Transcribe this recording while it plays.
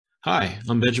Hi,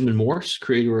 I'm Benjamin Morse,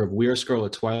 creator of We Are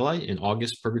Scarlet Twilight and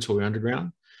August Purgatory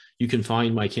Underground. You can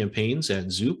find my campaigns at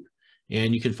Zoop,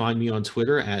 and you can find me on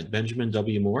Twitter at Benjamin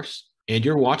W. Morse. And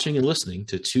you're watching and listening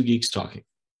to Two Geeks Talking.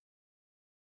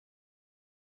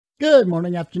 Good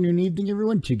morning, afternoon, evening,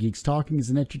 everyone. Two Geeks Talking is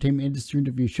an entertainment industry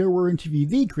interview show where we interview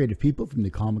the creative people from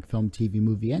the comic, film, TV,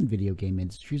 movie, and video game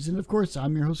industries. And of course,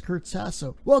 I'm your host, Kurt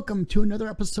Sasso. Welcome to another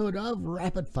episode of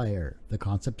Rapid Fire. The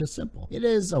concept is simple. It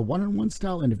is a one-on-one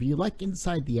style interview like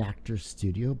inside the actor's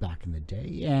studio back in the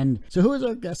day. And so who is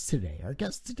our guest today? Our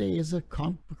guest today is a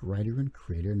comic book writer and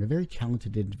creator and a very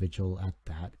talented individual at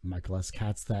that, Michael S.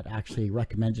 Katz, that actually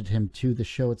recommended him to the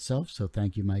show itself. So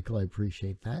thank you, Michael. I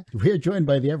appreciate that. We are joined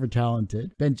by the ever-talented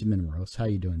Benjamin Morse. How are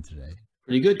you doing today?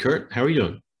 Pretty good, Kurt. How are you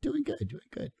doing? Doing good, doing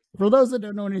good. For those that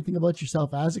don't know anything about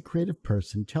yourself as a creative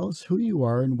person, tell us who you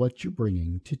are and what you're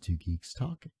bringing to Two Geeks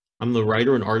Talking. I'm the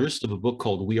writer and artist of a book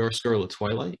called We Are Scarlet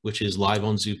Twilight, which is live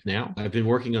on Zoop now. I've been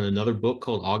working on another book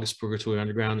called August Purgatory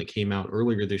Underground that came out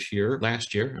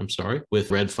last year,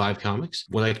 with Red 5 Comics.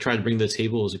 What I try to bring to the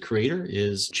table as a creator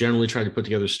is generally try to put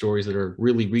together stories that are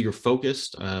really reader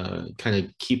focused, kind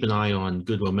of keep an eye on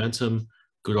good momentum,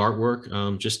 good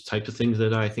artwork, just type of things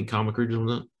that I think comic readers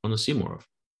want to see more of.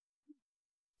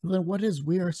 Then what is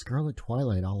We Are Scarlet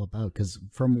Twilight all about? Because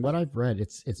from what I've read,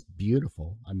 it's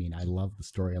beautiful. I mean, I love the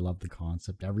story. I love the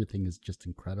concept. Everything is just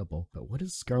incredible. But what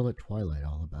is Scarlet Twilight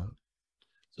all about?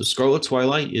 So Scarlet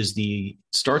Twilight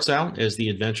starts out as the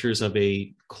adventures of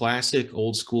a classic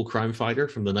old school crime fighter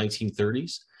from the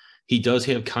 1930s. He does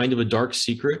have kind of a dark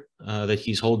secret that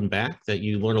he's holding back that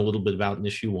you learn a little bit about in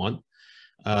issue 1.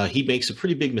 He makes a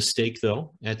pretty big mistake,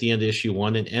 though, at the end of issue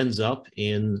 1 and ends up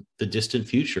in the distant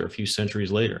future a few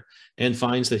centuries later and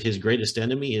finds that his greatest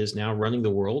enemy is now running the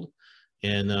world.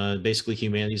 And basically,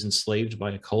 humanity's enslaved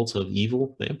by a cult of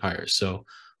evil vampires. So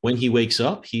when he wakes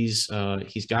up, he's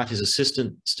got his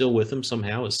assistant still with him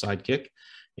somehow, his sidekick.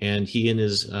 And he and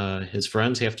his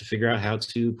friends have to figure out how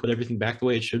to put everything back the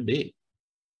way it should be.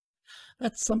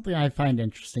 That's something I find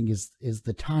interesting is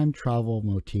the time travel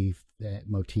motif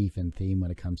and theme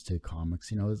when it comes to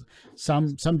comics. You know,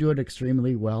 some do it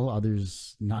extremely well,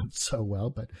 others not so well.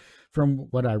 But from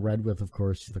what I read with, of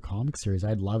course, the comic series,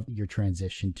 I love your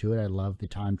transition to it. I love the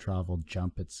time travel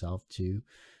jump itself too.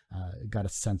 Got a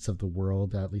sense of the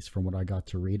world, at least from what I got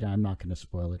to read. I'm not going to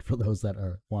spoil it for those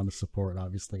that want to support,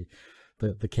 obviously,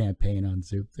 the campaign on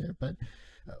Zoop there. But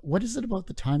what is it about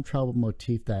the time travel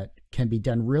motif that can be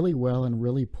done really well and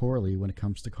really poorly when it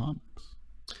comes to comics?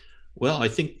 Well, I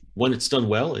think when it's done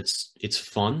well, it's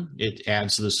fun. It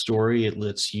adds to the story. It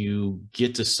lets you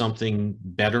get to something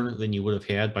better than you would have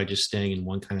had by just staying in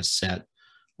one kind of set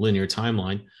linear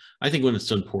timeline. I think when it's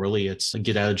done poorly, it's a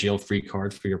get out of jail free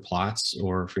card for your plots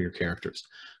or for your characters.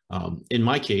 In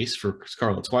my case, for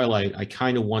Scarlet Twilight, I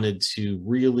kind of wanted to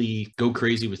really go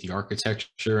crazy with the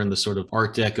architecture and the sort of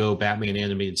Art Deco Batman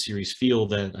animated series feel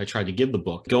that I tried to give the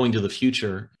book. Going to the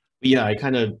future, but yeah, I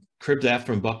kind of cribbed that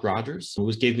from Buck Rogers.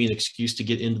 It gave me an excuse to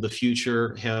get into the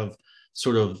future, have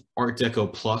sort of Art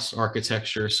Deco plus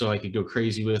architecture so I could go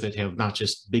crazy with it, have not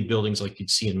just big buildings like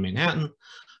you'd see in Manhattan,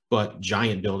 but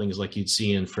giant buildings like you'd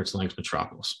see in Fritz Lang's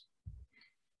Metropolis.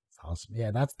 Awesome. Yeah,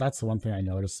 that's the one thing I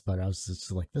noticed, but I was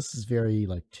just like, this is very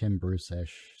like Tim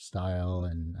Bruce-ish style,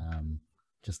 and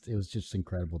it was just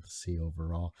incredible to see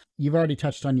overall. You've already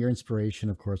touched on your inspiration,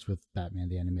 of course, with Batman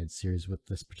the Animated Series, with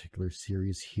this particular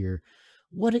series here.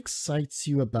 What excites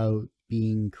you about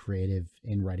being creative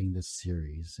in writing this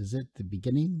series? Is it the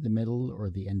beginning, the middle, or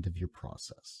the end of your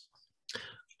process?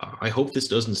 I hope this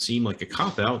doesn't seem like a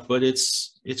cop-out, but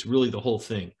it's really the whole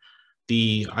thing.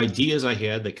 The ideas I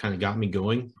had that kind of got me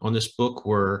going on this book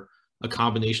were a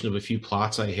combination of a few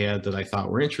plots I had that I thought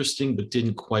were interesting, but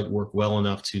didn't quite work well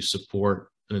enough to support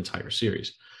an entire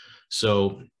series.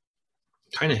 So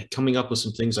kind of coming up with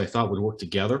some things I thought would work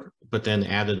together, but then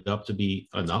added up to be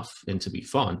enough and to be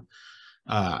fun.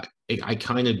 I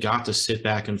kind of got to sit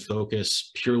back and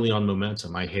focus purely on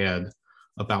momentum. I had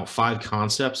about 5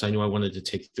 concepts I knew I wanted to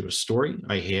take through a story.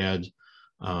 I had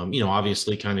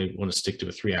obviously kind of want to stick to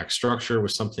a 3-act structure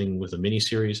with something with a mini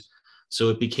series. So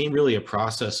it became really a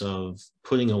process of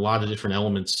putting a lot of different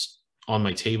elements on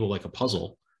my table like a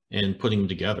puzzle and putting them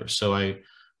together. So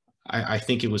I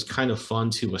think it was kind of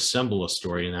fun to assemble a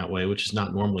story in that way, which is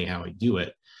not normally how I do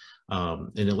it.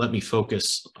 And it let me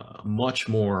focus much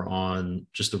more on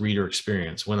just the reader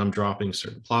experience when I'm dropping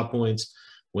certain plot points,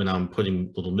 when I'm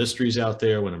putting little mysteries out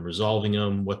there, when I'm resolving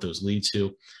them, what those lead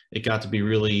to. It got to be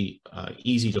really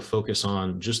easy to focus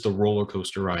on just the roller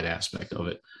coaster ride aspect of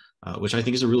it, which I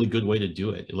think is a really good way to do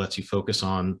it. It lets you focus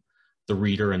on the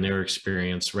reader and their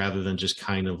experience rather than just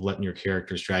kind of letting your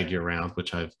characters drag you around,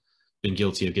 which I've been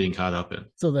guilty of getting caught up in.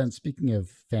 So then, speaking of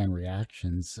fan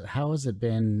reactions, how has it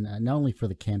been, not only for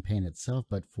the campaign itself,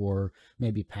 but for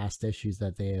maybe past issues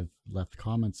that they have left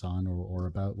comments on or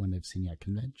about when they've seen you at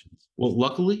conventions? Well,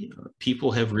 luckily,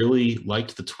 people have really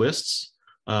liked the twists.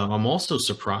 I'm also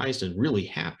surprised and really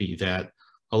happy that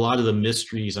a lot of the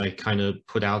mysteries I kind of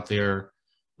put out there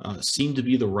seem to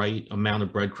be the right amount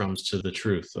of breadcrumbs to the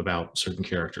truth about certain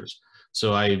characters.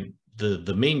 So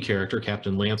the main character,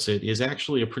 Captain Lancet, is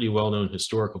actually a pretty well-known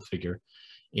historical figure.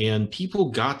 And people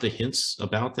got the hints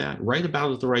about that right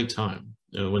about at the right time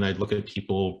when I'd look at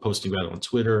people posting about it on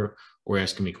Twitter or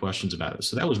asking me questions about it.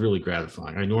 So that was really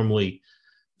gratifying. I normally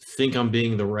think I'm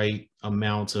being the right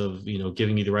amount of,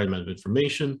 giving you the right amount of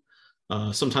information.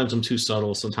 Sometimes I'm too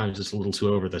subtle. Sometimes it's a little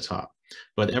too over the top.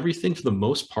 But everything for the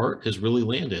most part has really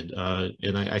landed.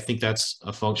 And I think that's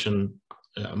a function,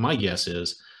 my guess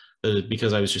is,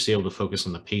 because I was just able to focus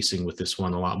on the pacing with this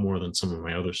one a lot more than some of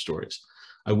my other stories.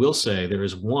 I will say there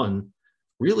is one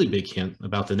really big hint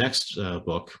about the next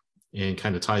book, and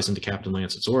kind of ties into Captain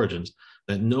Lancet's origins,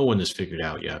 that no one has figured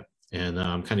out yet. And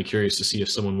I'm kind of curious to see if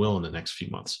someone will in the next few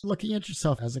months. Looking at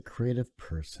yourself as a creative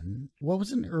person, what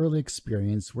was an early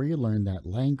experience where you learned that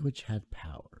language had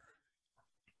power?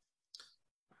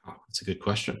 Oh, that's a good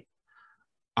question.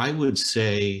 I would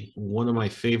say one of my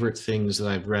favorite things that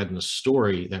I've read in a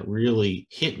story that really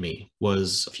hit me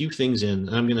was a few things in, and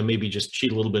I'm going to maybe just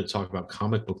cheat a little bit, talk about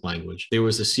comic book language. There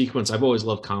was a sequence, I've always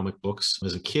loved comic books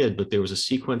as a kid, but there was a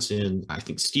sequence in, I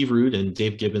think, Steve Rude and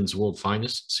Dave Gibbons' World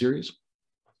Finest series,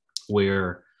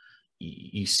 where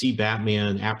you see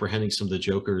Batman apprehending some of the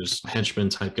Joker's henchmen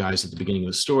type guys at the beginning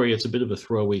of the story. It's a bit of a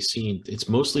throwaway scene. It's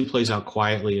mostly plays out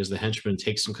quietly as the henchman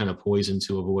takes some kind of poison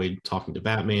to avoid talking to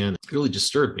Batman. It really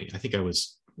disturbed me. I think I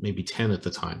was maybe 10 at the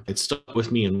time. It stuck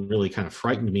with me and really kind of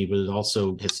frightened me, but it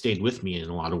also has stayed with me in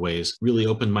a lot of ways. Really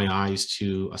opened my eyes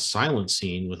to a silent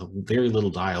scene with very little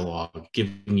dialogue,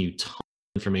 giving you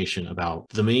information about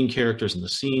the main characters in the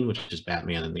scene, which is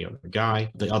Batman and the other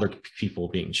guy, the other people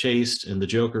being chased, and the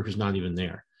Joker who's not even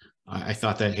there. I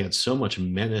thought that had so much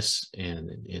menace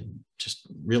and just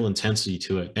real intensity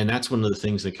to it. And that's one of the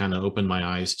things that kind of opened my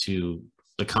eyes to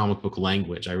the comic book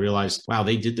language. I realized, wow,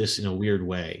 they did this in a weird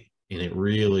way, and it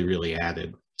really, really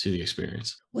added to the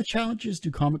experience. What challenges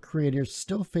do comic creators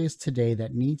still face today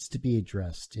that needs to be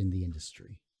addressed in the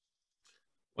industry?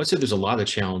 I'd say there's a lot of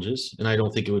challenges, and I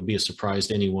don't think it would be a surprise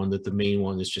to anyone that the main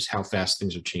one is just how fast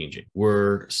things are changing.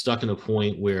 We're stuck in a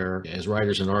point where, as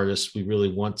writers and artists, we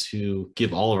really want to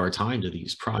give all of our time to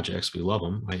these projects. We love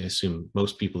them. I assume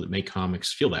most people that make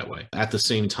comics feel that way. At the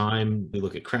same time, we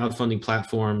look at crowdfunding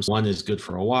platforms. One is good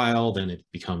for a while, then it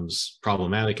becomes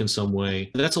problematic in some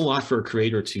way. That's a lot for a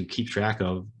creator to keep track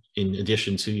of, in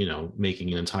addition to,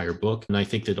 making an entire book. And I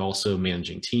think that also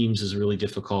managing teams is really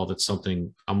difficult. It's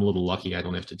something I'm a little lucky I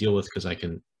don't have to deal with because I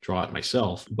can draw it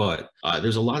myself. But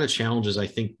there's a lot of challenges I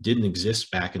think didn't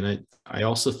exist back. And I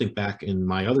also think back in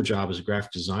my other job as a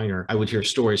graphic designer, I would hear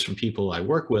stories from people I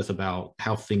work with about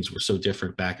how things were so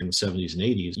different back in the 70s and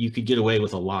 80s. You could get away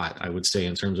with a lot, I would say,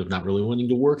 in terms of not really wanting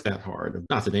to work that hard.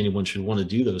 Not that anyone should want to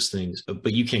do those things,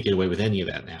 but you can't get away with any of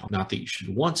that now. Not that you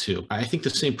should want to. I think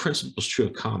the same principle is true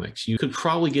of comics. You could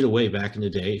probably get away back in the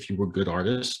day if you were good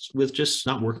artists with just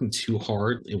not working too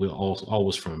hard. It was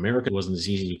always from America. It wasn't as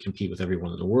easy to compete with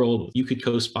everyone in the world. You could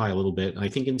coast by a little bit, and I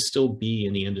think, and still be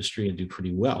in the industry and do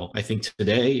pretty well. I think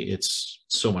today it's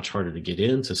so much harder to get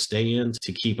in, to stay in,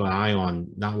 to keep an eye on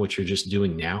not what you're just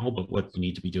doing now, but what you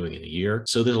need to be doing in a year.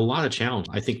 So there's a lot of challenge.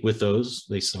 I think with those,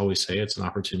 they always say it's an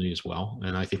opportunity as well.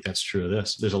 And I think that's true of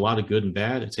this. There's a lot of good and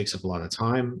bad. It takes up a lot of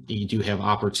time. You do have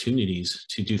opportunities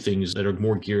to do things that are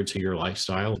more geared to your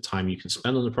lifestyle, the time you can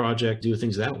spend on the project, do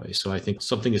things that way. So I think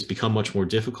something has become much more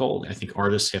difficult. I think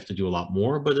artists have to do a lot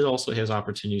more, but it also has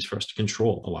opportunities for us to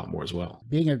control a lot more as well.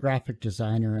 Being a graphic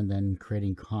designer and then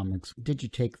creating comics, what did you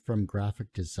take from graphic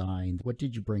design? What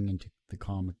did you bring into the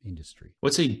comic industry?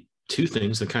 I'd say two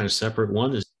things that kind of separate.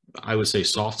 One is, I would say,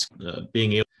 soft,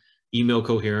 being able to email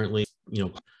coherently,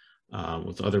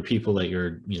 with other people that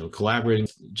you're, collaborating.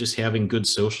 Just having good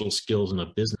social skills in a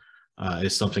business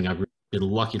is something I've been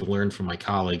lucky to learn from my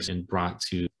colleagues and brought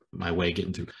to my way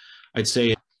getting through. I'd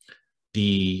say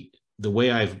the way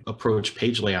I've approached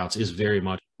page layouts is very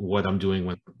much what I'm doing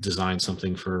when I design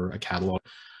something for a catalog.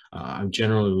 I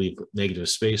generally leave negative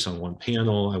space on one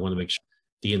panel. I want to make sure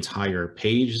the entire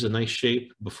page is a nice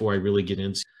shape before I really get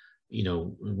into,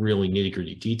 really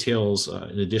nitty-gritty details.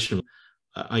 In addition,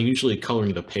 I'm usually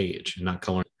coloring the page and not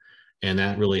coloring, and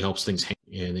that really helps things hang.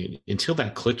 And until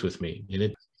that clicked with me,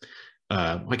 and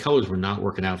my colors were not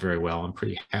working out very well. I'm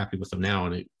pretty happy with them now.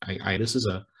 And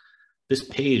this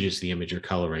page is the image you're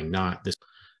coloring, not this.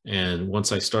 And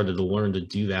once I started to learn to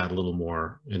do that a little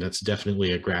more, and that's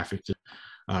definitely a graphic,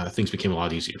 things became a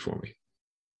lot easier for me.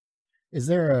 Is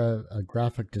there a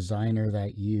graphic designer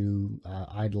that you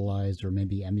idolized or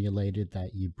maybe emulated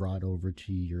that you brought over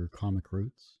to your comic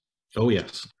roots? Oh,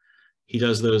 yes. He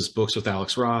does those books with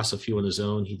Alex Ross, a few on his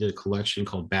own. He did a collection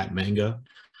called Bat Manga.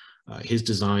 His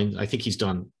design, I think he's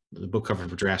done the book cover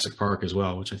for Jurassic Park as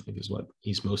well, which I think is what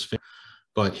he's most famous.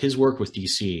 But his work with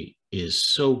DC is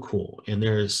so cool. And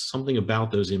there's something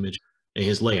about those images and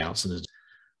his layouts and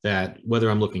that whether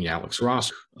I'm looking at Alex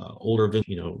Ross, older,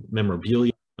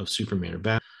 memorabilia of Superman or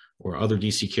Batman or other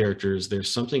DC characters,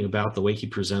 there's something about the way he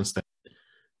presents that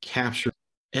captures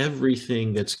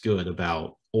everything that's good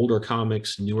about older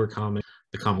comics, newer comics,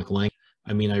 the comic language.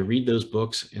 I mean, I read those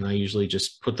books and I usually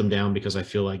just put them down because I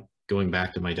feel like going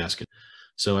back to my desk.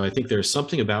 So I think there's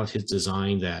something about his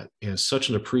design that has such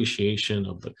an appreciation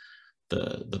of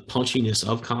the punchiness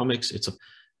of comics.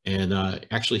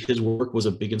 Actually his work was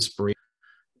a big inspiration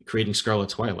creating Scarlet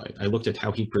Twilight. I looked at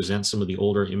how he presents some of the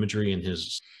older imagery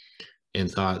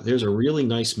and thought there's a really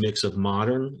nice mix of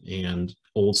modern and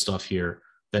old stuff here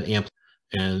that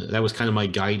and that was kind of my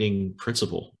guiding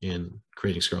principle in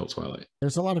creating Scarlet Twilight.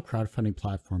 There's a lot of crowdfunding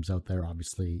platforms out there.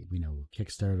 Obviously, we know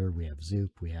Kickstarter, we have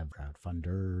Zoop, we have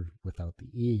Crowdfunder without the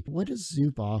E. What does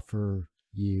Zoop offer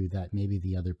you that maybe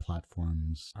the other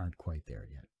platforms aren't quite there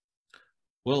yet?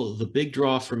 Well, the big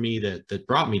draw for me that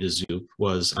brought me to Zoop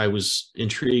was I was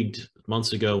intrigued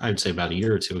months ago, I'd say about a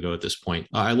year or two ago at this point.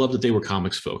 I love that they were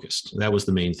comics focused. That was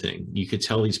the main thing. You could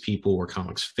tell these people were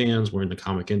comics fans, were in the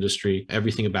comic industry.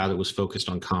 Everything about it was focused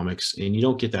on comics, and you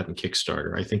don't get that in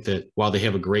Kickstarter. I think that while they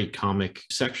have a great comic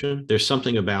section, there's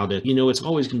something about it. It's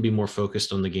always going to be more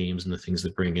focused on the games and the things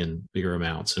that bring in bigger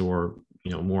amounts or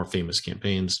more famous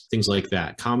campaigns, things like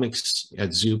that. Comics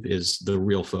at Zoop is the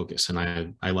real focus, and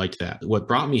I liked that. What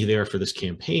brought me there for this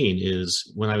campaign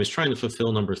is when I was trying to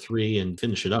fulfill number 3 and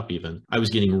finish it up even, I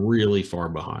was getting really far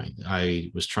behind.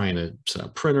 I was trying to set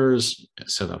up printers,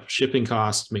 set up shipping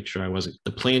costs, make sure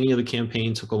the planning of the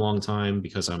campaign took a long time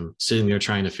because I'm sitting there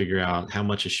trying to figure out how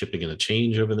much is shipping going to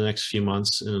change over the next few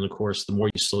months. And then of course, the more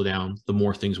you slow down, the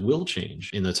more things will change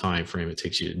in the time frame it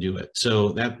takes you to do it. So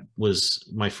that was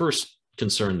my first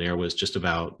concern there, was just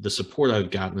about the support I've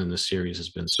gotten in this series has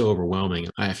been so overwhelming.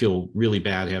 I feel really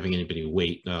bad having anybody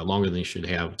wait longer than they should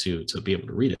have to be able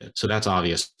to read it. So that's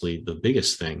obviously the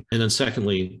biggest thing. And then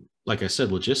secondly, like I said,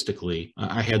 logistically,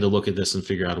 I had to look at this and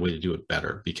figure out a way to do it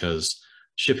better because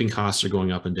shipping costs are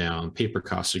going up and down, paper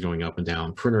costs are going up and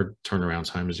down, printer turnaround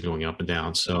time is going up and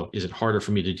down. So is it harder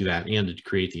for me to do that and to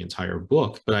create the entire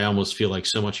book? But I almost feel like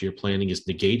so much of your planning is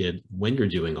negated when you're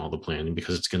doing all the planning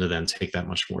because it's going to then take that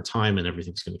much more time and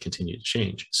everything's going to continue to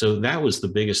change. So that was the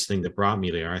biggest thing that brought me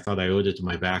there. I thought I owed it to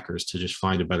my backers to just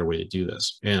find a better way to do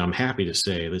this. And I'm happy to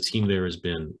say the team there has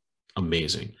been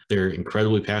amazing. They're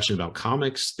incredibly passionate about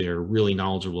comics. They're really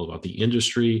knowledgeable about the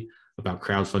industry, about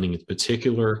crowdfunding in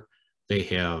particular. They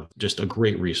have just a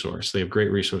great resource. They have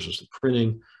great resources with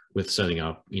printing, with setting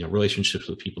up, relationships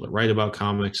with people that write about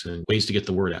comics and ways to get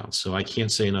the word out. So I can't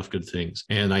say enough good things.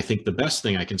 And I think the best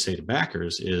thing I can say to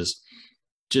backers is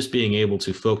just being able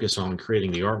to focus on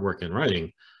creating the artwork and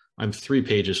writing. I'm 3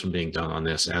 pages from being done on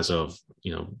this as of,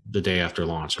 the day after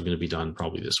launch. I'm going to be done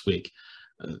probably this week.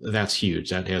 That's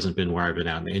huge. That hasn't been where I've been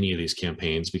at in any of these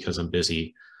campaigns because I'm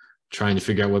busy trying to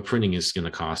figure out what printing is going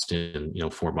to cost in,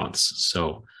 4 months.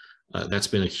 So that's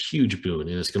been a huge boon,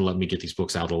 and it's going to let me get these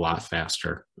books out a lot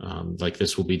faster. Like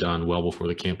this will be done well before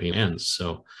the campaign ends.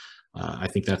 So I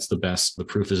think that's the best. The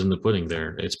proof is in the pudding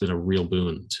there. It's been a real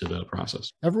boon to the process.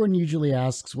 Everyone usually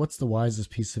asks, what's the wisest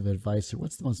piece of advice or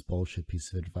what's the most bullshit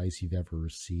piece of advice you've ever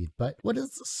received? But what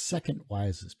is the second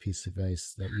wisest piece of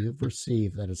advice that you've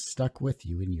received that has stuck with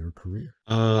you in your career?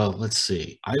 Let's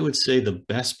see. I would say the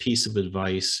best piece of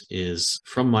advice is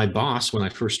from my boss when I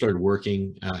first started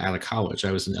working out of college.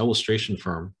 I was in an illustration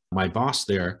firm. My boss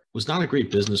there was not a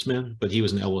great businessman, but he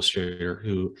was an illustrator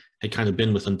who had kind of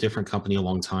been with a different company a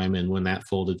long time. And when that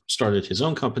folded, started his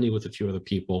own company with a few other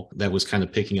people that was kind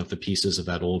of picking up the pieces of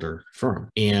that older firm.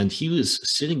 And he was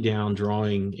sitting down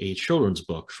drawing a children's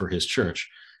book for his church.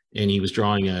 And he was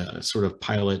drawing a sort of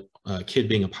pilot, kid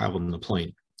being a pilot in the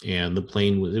plane. And the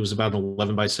plane it was about an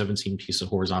 11 by 17 piece of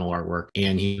horizontal artwork.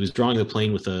 And he was drawing the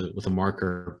plane with a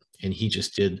marker. And he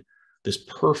just did this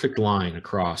perfect line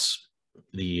across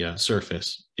the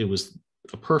surface. It was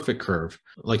a perfect curve,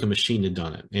 like a machine had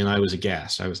done it. And I was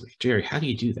aghast. I was like, Jerry, how do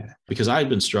you do that? Because I had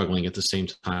been struggling at the same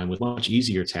time with much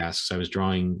easier tasks. I was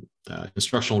drawing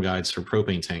instructional guides for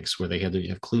propane tanks where they had to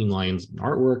have clean lines and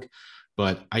artwork,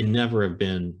 but I've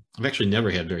actually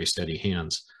never had very steady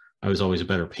hands. I was always a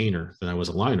better painter than I was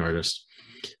a line artist.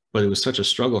 but it was such a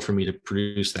struggle for me to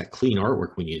produce that clean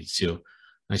artwork we needed to. And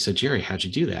I said, Jerry, how'd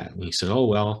you do that? And he said, oh,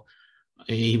 well,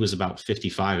 he was about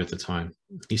 55 at the time.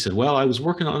 He said, well, I was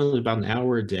working on it about an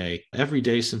hour a day, every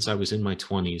day since I was in my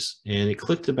 20s. And it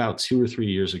clicked about 2 or 3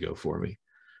 years ago for me.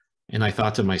 And I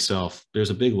thought to myself,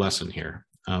 there's a big lesson here,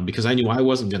 because I knew I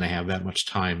wasn't going to have that much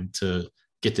time to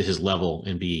get to his level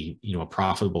and be, a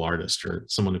profitable artist or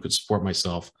someone who could support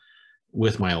myself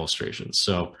with my illustrations.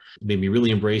 So it made me really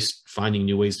embrace finding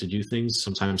new ways to do things.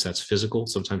 Sometimes that's physical,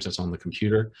 sometimes that's on the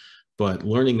computer, but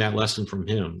learning that lesson from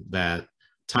him, that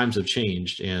times have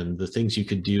changed and the things you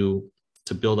could do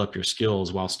to build up your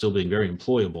skills while still being very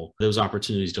employable, those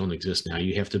opportunities don't exist now.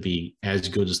 You have to be as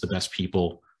good as the best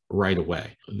people right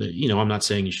away. I'm not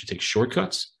saying you should take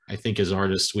shortcuts. I think as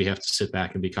artists, we have to sit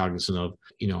back and be cognizant of,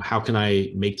 how can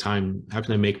I make time? How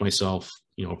can I make myself,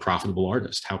 a profitable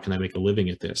artist? How can I make a living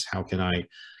at this? How can I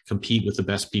compete with the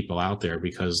best people out there?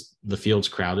 Because the field's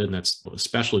crowded, and that's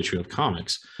especially true of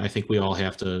comics. I think we all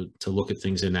have to look at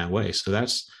things in that way. So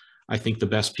that's, I think, the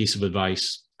best piece of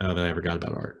advice that I ever got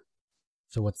about art.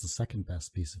 So what's the second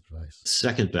best piece of advice?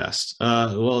 Second best.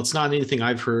 Well, it's not anything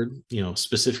I've heard,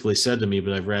 specifically said to me,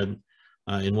 but I've read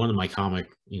in one of my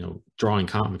drawing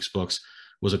comics books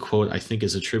was a quote I think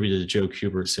is attributed to Joe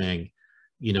Kubert saying,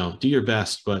 do your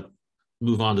best, but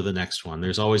move on to the next one.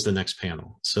 There's always the next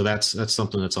panel. So that's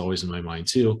something that's always in my mind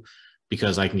too,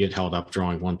 because I can get held up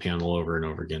drawing one panel over and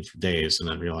over again for days and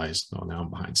then realize, oh, now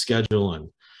I'm behind schedule,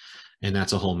 and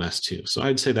that's a whole mess too. So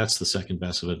I'd say that's the second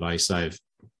best of advice I've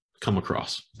come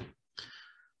across.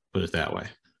 Put it that way.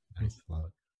 Nice. Love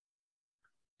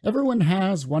it. Everyone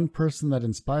has one person that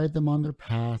inspired them on their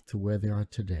path to where they are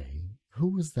today. Who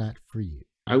was that for you?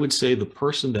 I would say the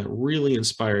person that really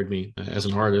inspired me as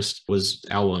an artist was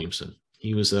Al Williamson.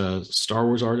 He was a Star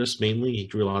Wars artist mainly. He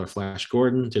drew a lot of Flash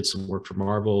Gordon, did some work for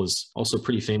Marvel, is also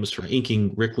pretty famous for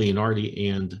inking Rick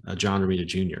Leonardi and John Romita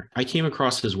Jr. I came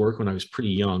across his work when I was pretty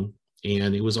young,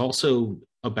 and it was also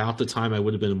about the time I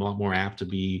would have been a lot more apt to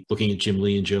be looking at Jim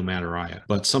Lee and Joe Mataraya.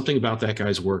 But something about that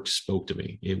guy's work spoke to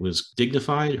me. It was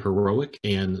dignified, heroic,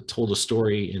 and told a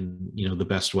story in, the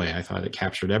best way. I thought it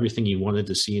captured everything you wanted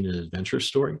to see in an adventure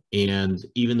story. And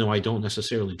even though I don't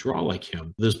necessarily draw like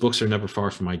him, those books are never far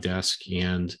from my desk.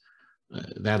 And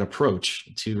that approach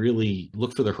to really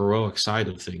look for the heroic side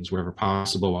of things wherever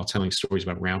possible while telling stories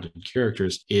about rounded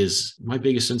characters is my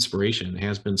biggest inspiration. It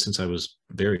has been since I was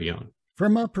very young.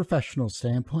 From a professional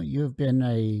standpoint, you have been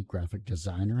a graphic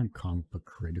designer and comic book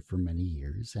creator for many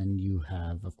years, and you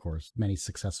have, of course, many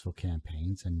successful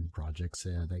campaigns and projects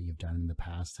that you've done in the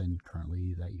past and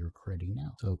currently that you're creating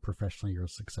now. So professionally, you're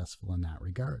successful in that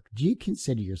regard. Do you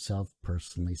consider yourself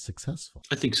personally successful?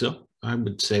 I think so. I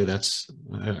would say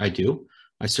I do.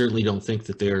 I certainly don't think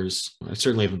that I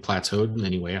certainly haven't plateaued in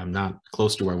any way. I'm not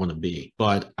close to where I want to be.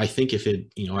 But I think if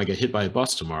I get hit by a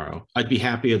bus tomorrow, I'd be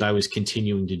happy that I was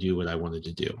continuing to do what I wanted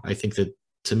to do. I think that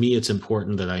to me, it's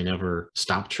important that I never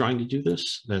stopped trying to do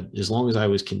this, that as long as I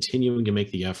was continuing to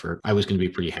make the effort, I was going to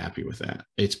be pretty happy with that.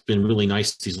 It's been really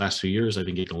nice these last few years. I've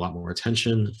been getting a lot more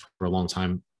attention for a long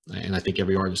time. And I think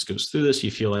every artist goes through this.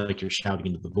 You feel like you're shouting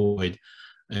into the void.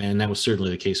 And that was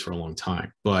certainly the case for a long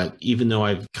time. But even though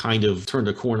I've kind of turned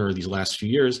a corner these last few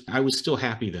years, I was still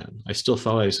happy then. I still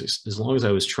felt as long as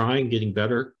I was trying, getting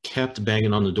better, kept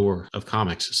banging on the door of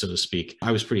comics, so to speak,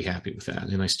 I was pretty happy with that.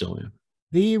 And I still am.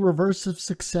 The reverse of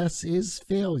success is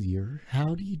failure.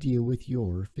 How do you deal with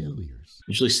your failures?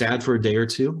 Usually sad for a day or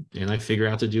two, and I figure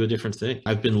out to do a different thing.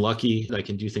 I've been lucky that I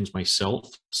can do things myself,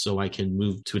 so I can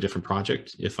move to a different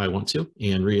project if I want to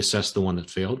and reassess the one that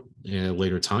failed at a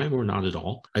later time or not at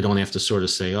all. I don't have to sort of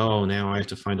say, oh, now I have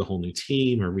to find a whole new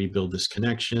team or rebuild this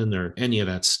connection or any of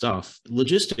that stuff.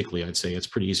 Logistically, I'd say it's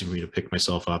pretty easy for me to pick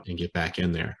myself up and get back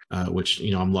in there, which,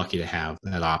 I'm lucky to have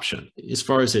that option. As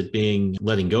far as it being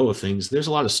letting go of things, there's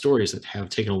a lot of stories that have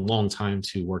taken a long time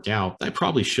to work out that I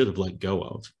probably should have let go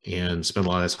of and spent a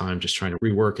lot of time just trying to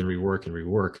rework and rework and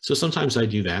rework. So sometimes I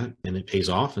do that and it pays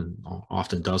off and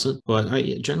often doesn't, but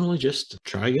I generally just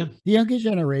try again. The younger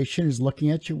generation is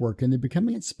looking at your work and they're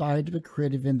becoming inspired to be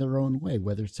creative in their own way,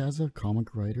 whether it's as a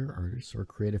comic writer, artist, or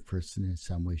creative person in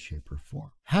some way, shape, or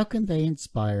form. How can they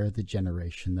inspire the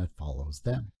generation that follows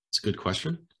them? It's a good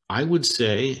question. I would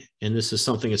say, and this is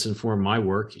something that's informed my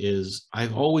work, is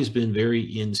I've always been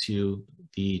very into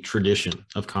the tradition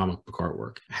of comic book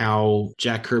artwork, how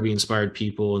Jack Kirby inspired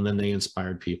people and then they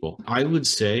inspired people. I would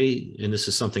say, and this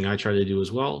is something I try to do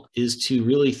as well, is to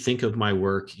really think of my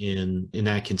work in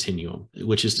that continuum,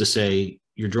 which is to say,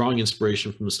 you're drawing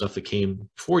inspiration from the stuff that came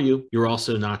before you. You're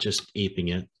also not just aping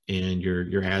it, and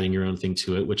you're adding your own thing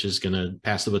to it, which is going to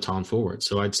pass the baton forward.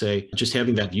 So I'd say just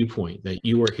having that viewpoint that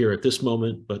you are here at this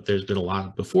moment, but there's been a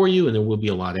lot before you and there will be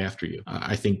a lot after you.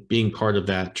 I think being part of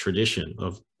that tradition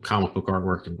of comic book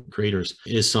artwork and creators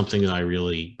is something that I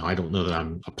don't know that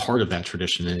I'm a part of that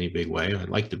tradition in any big way. I'd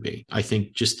like to be. I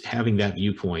think just having that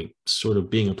viewpoint, sort of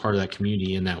being a part of that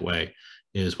community in that way,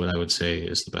 is what I would say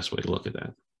is the best way to look at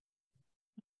that.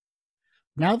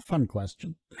 Now, the fun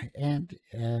question, and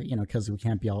because we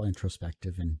can't be all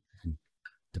introspective and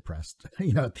depressed,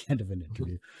 at the end of an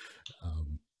interview.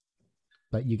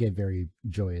 But you gave very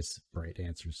joyous, bright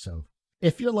answers. So,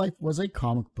 if your life was a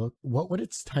comic book, what would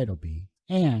its title be,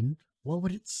 and what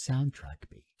would its soundtrack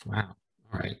be? Wow.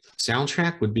 All right.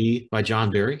 Soundtrack would be by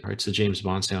John Barry. All right, it's the James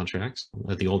Bond soundtracks,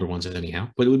 the older ones anyhow.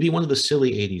 But it would be one of the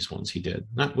silly 80s ones he did.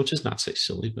 Which is not say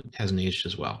silly, but hasn't aged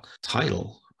as well.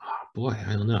 Title. Boy,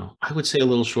 I don't know. I would say a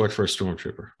little short for a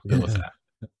stormtrooper. I'll go with that.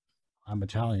 I'm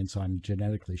Italian, so I'm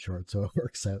genetically short, so it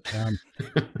works out.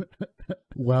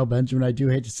 Well, Benjamin, I do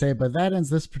hate to say it, but that ends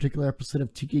this particular episode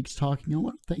of Two Geeks Talking. I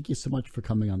want to thank you so much for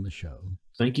coming on the show.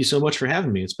 Thank you so much for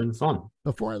having me. It's been fun.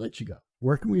 Before I let you go,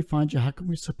 where can we find you? How can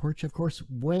we support you? Of course,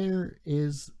 where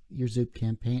is your Zoop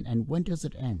campaign, and when does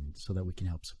it end so that we can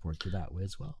help support you that way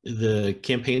as well? The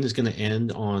campaign is going to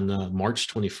end on March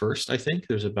 21st, I think.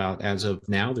 As of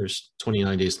now, there's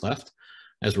 29 days left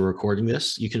as we're recording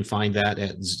this. You can find that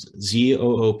at zoop.gg,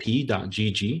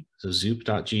 so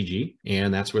zoop.gg,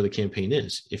 and that's where the campaign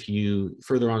is. If you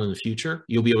further on in the future,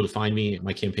 you'll be able to find me.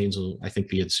 My campaigns will, I think,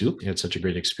 be at Zoop. I had such a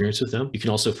great experience with them. You can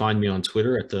also find me on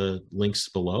Twitter at the links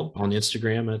below, on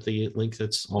Instagram at the link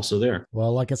that's also there.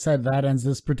 Well, like I said, that ends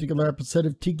this particular episode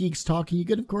of Two Geeks Talking. You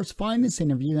can, of course, find this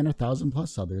interview and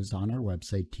 1,000+ others on our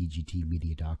website,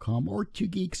 tgtmedia.com or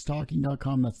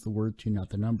twogeekstalking.com. That's the word two,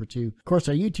 not the number two. Of course,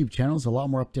 our YouTube channel is a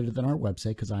lot more updated than our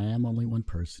website because I am only one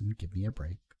person. Give me a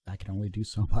break. I can only do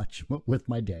so much with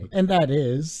my day. And that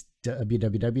is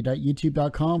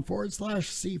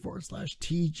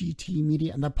www.youtube.com/c/TGT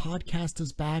Media. And the podcast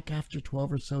is back after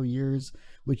 12 or so years,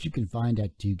 which you can find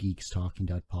at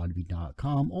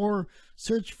twogeekstalking.podbean.com or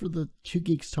search for the Two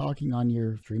Geeks Talking on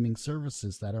your streaming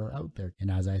services that are out there.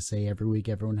 And as I say every week,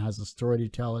 everyone has a story to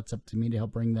tell. It's up to me to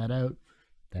help bring that out.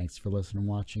 Thanks for listening and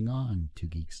watching on Two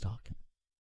Geeks Talking.